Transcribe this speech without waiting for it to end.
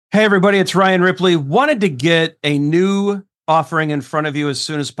Hey, everybody, it's Ryan Ripley. Wanted to get a new offering in front of you as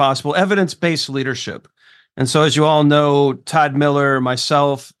soon as possible, evidence-based leadership. And so, as you all know, Todd Miller,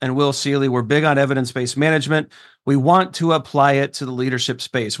 myself, and Will Seeley, we're big on evidence-based management. We want to apply it to the leadership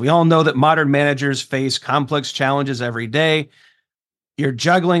space. We all know that modern managers face complex challenges every day. You're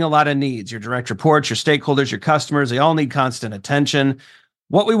juggling a lot of needs, your direct reports, your stakeholders, your customers, they all need constant attention.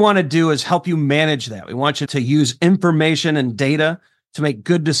 What we want to do is help you manage that. We want you to use information and data to make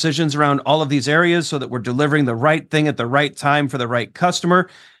good decisions around all of these areas so that we're delivering the right thing at the right time for the right customer.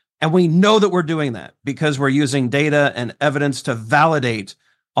 And we know that we're doing that because we're using data and evidence to validate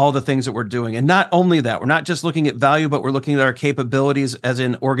all the things that we're doing. And not only that, we're not just looking at value, but we're looking at our capabilities as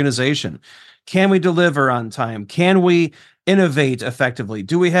an organization. Can we deliver on time? Can we innovate effectively?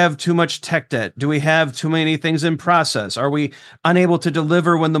 Do we have too much tech debt? Do we have too many things in process? Are we unable to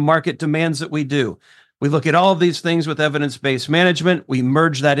deliver when the market demands that we do? We look at all of these things with evidence-based management. We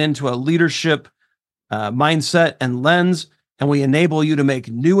merge that into a leadership mindset and lens, and we enable you to make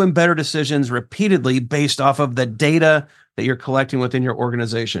new and better decisions repeatedly based off of the data that you're collecting within your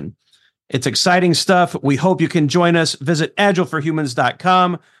organization. It's exciting stuff. We hope you can join us. Visit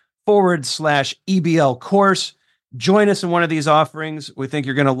agileforhumans.com/EBL course. Join us in one of these offerings. We think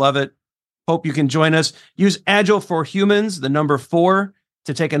you're going to love it. Hope you can join us. Use Agile for Humans, the number 4,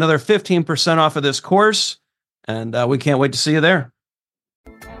 to take another 15% off of this course. And we can't wait to see you there.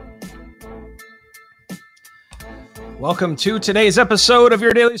 Welcome to today's episode of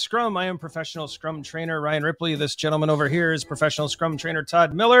Your Daily Scrum. I am professional Scrum trainer Ryan Ripley. This gentleman over here is professional Scrum trainer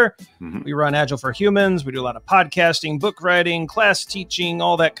Todd Miller. We run Agile for Humans. We do a lot of podcasting, book writing, class teaching,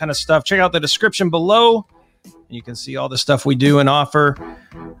 all that kind of stuff. Check out the description below. You can see all the stuff we do and offer.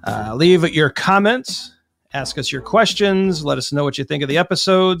 Leave your comments. Ask us your questions. Let us know what you think of the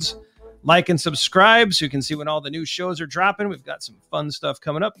episodes. Like and subscribe so you can see when all the new shows are dropping. We've got some fun stuff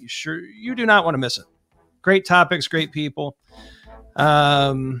coming up. You do not want to miss it. Great topics, great people.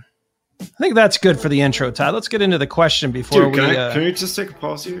 I think that's good for the intro, Todd. Let's get into the question before can we just take a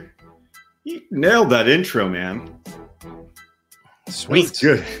pause here? You nailed that intro, man. Sweet. That's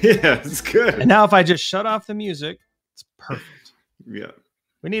good. Yeah, it's good. And now if I just shut off the music, it's perfect. Yeah.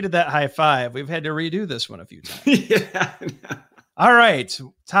 We needed that high five. We've had to redo this one a few times. Yeah. All right.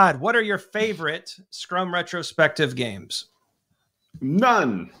 Todd, what are your favorite Scrum retrospective games?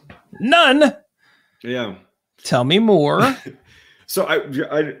 None. Yeah. Tell me more. So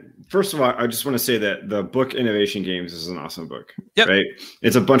I first of all, I just want to say that the book Innovation Games is an awesome book. Yep. Right.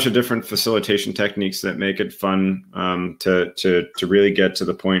 It's a bunch of different facilitation techniques that make it fun to really get to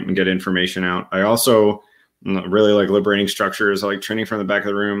the point and get information out. I also really like liberating structures. I like training from the back of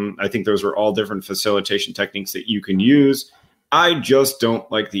the room. I think those are all different facilitation techniques that you can use. I just don't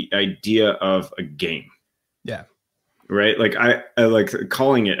like the idea of a game. Yeah. Right. Like I like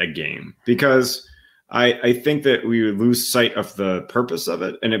calling it a game because I think that we lose sight of the purpose of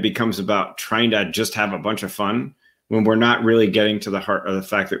it. And it becomes about trying to just have a bunch of fun when we're not really getting to the heart of the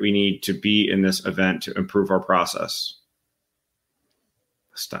fact that we need to be in this event to improve our process.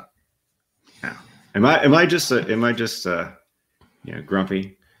 Stop. Yeah. Am I just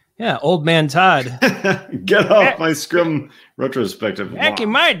grumpy? Yeah, old man Todd. Get off my Scrum retrospective. Back in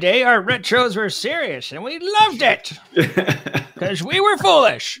my day, our retros were serious, and we loved it because we were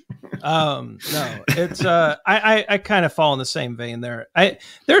foolish. No, it's I kind of fall in the same vein there.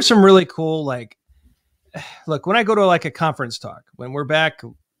 There's some really cool look, when I go to like a conference talk, when we're back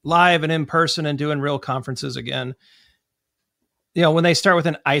live and in person and doing real conferences again. When they start with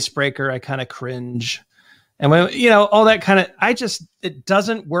an icebreaker, I kind of cringe. And when, all that kind of, it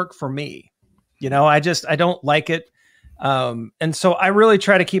doesn't work for me. I don't like it. And so I really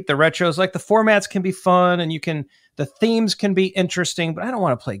try to keep the retros, like the formats can be fun and the themes can be interesting, but I don't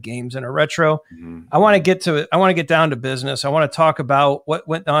want to play games in a retro. Mm-hmm. I want to get down to business. I want to talk about what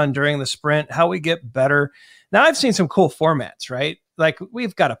went on during the sprint, how we get better. Now I've seen some cool formats, right? Like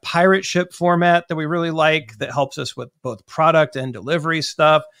we've got a pirate ship format that we really like that helps us with both product and delivery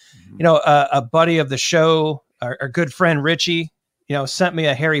stuff. Mm-hmm. A buddy of the show, our good friend Richie, sent me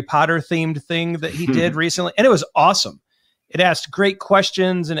a Harry Potter themed thing that he did recently. And it was awesome. It asked great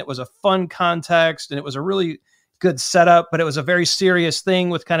questions and it was a fun context and it was a really good setup, but it was a very serious thing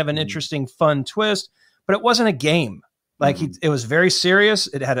with kind of an interesting, fun twist, but it wasn't a game. It was very serious.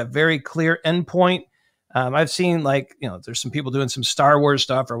 It had a very clear endpoint. I've seen there's some people doing some Star Wars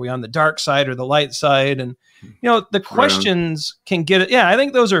stuff. Are we on the dark side or the light side? And, the questions can get it. Yeah, I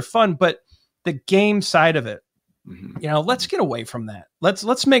think those are fun, but the game side of it, let's get away from that.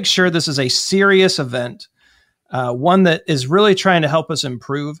 Let's make sure this is a serious event, one that is really trying to help us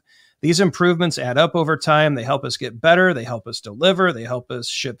improve. these improvements add up over time. They help us get better. They help us deliver. They help us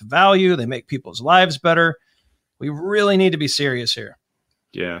ship value. They make people's lives better. We really need to be serious here.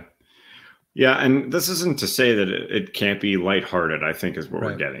 Yeah. Yeah. And this isn't to say that it can't be lighthearted, I think is what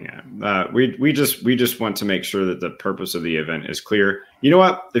we're getting at. We just want to make sure that the purpose of the event is clear. You know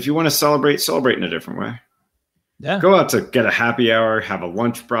what? If you want to celebrate in a different way. Yeah. Go out to get a happy hour, have a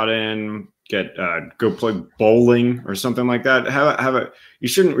lunch brought in, go play bowling or something like that. You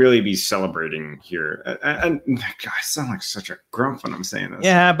shouldn't really be celebrating here. And God, I sound like such a grump when I'm saying this.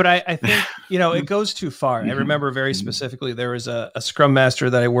 Yeah, but I think, it goes too far. I remember very specifically, there was a Scrum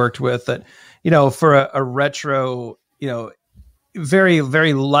Master that I worked with that, for a retro, very,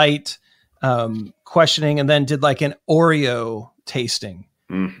 very light questioning, and then did like an Oreo tasting.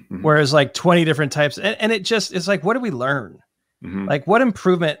 Mm-hmm. Whereas like 20 different types. And it's like, what do we learn? Mm-hmm. Like what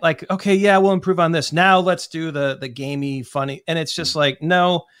improvement? Like, okay, yeah, we'll improve on this. Now let's do the gamey funny. And it's just like,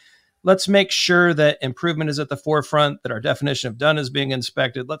 no, let's make sure that improvement is at the forefront, that our definition of done is being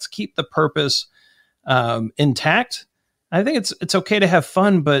inspected. Let's keep the purpose intact. I think it's okay to have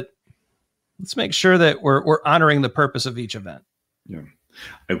fun, but let's make sure that we're honoring the purpose of each event. Yeah.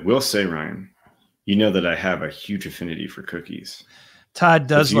 I will say, Ryan, that I have a huge affinity for cookies. Todd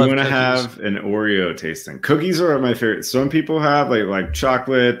does love cookies. You want to have an Oreo tasting. Cookies are my favorite. Some people have like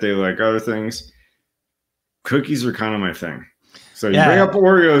chocolate. They like other things. Cookies are kind of my thing. So you bring up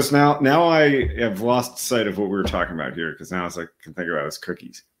Oreos. Now I have lost sight of what we were talking about here, because now I can think about it as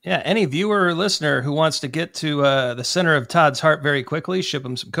cookies. Yeah. Any viewer or listener who wants to get to the center of Todd's heart very quickly, ship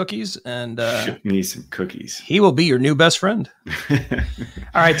him some cookies, and ship me some cookies. He will be your new best friend. All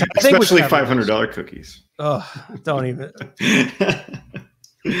right. Todd, especially $500 cookies. Oh, don't even.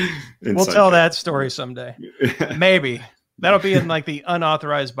 We'll tell that story someday. Maybe that'll be in like the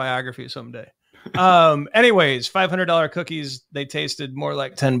unauthorized biography someday. Anyways, $500 cookies. They tasted more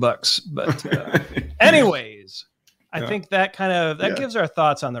like $10, but anyways, I think that gives our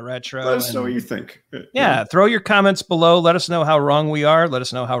thoughts on the retro. Let us know what you think. Yeah. Throw your comments below. Let us know how wrong we are. Let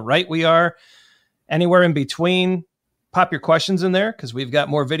us know how right we are. Anywhere in between. Pop your questions in there, because we've got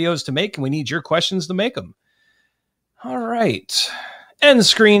more videos to make and we need your questions to make them. All right. End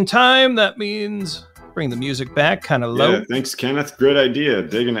screen time. That means bring the music back kind of low. Yeah, thanks, Kenneth. Great idea.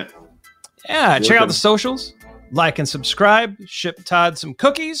 Digging it. Yeah. Check out the socials. Like and subscribe. Ship Todd some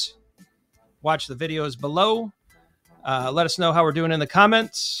cookies. Watch the videos below. Let us know how we're doing in the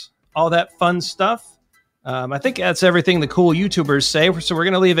comments. All that fun stuff. I think that's everything the cool YouTubers say. So we're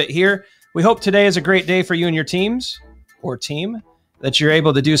going to leave it here. We hope today is a great day for you and your teams. Or team, that you're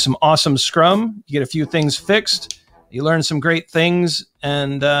able to do some awesome Scrum. You get a few things fixed. You learn some great things,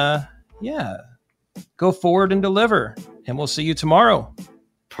 and go forward and deliver. And we'll see you tomorrow.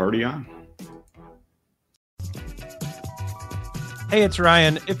 Party on. Hey, it's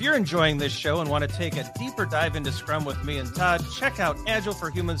Ryan. If you're enjoying this show and want to take a deeper dive into Scrum with me and Todd, check out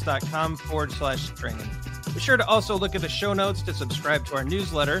agileforhumans.com/training. Be sure to also look at the show notes to subscribe to our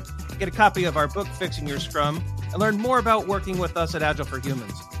newsletter, get a copy of our book, Fixing Your Scrum, and learn more about working with us at Agile for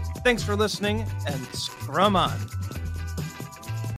Humans. Thanks for listening, and Scrum on.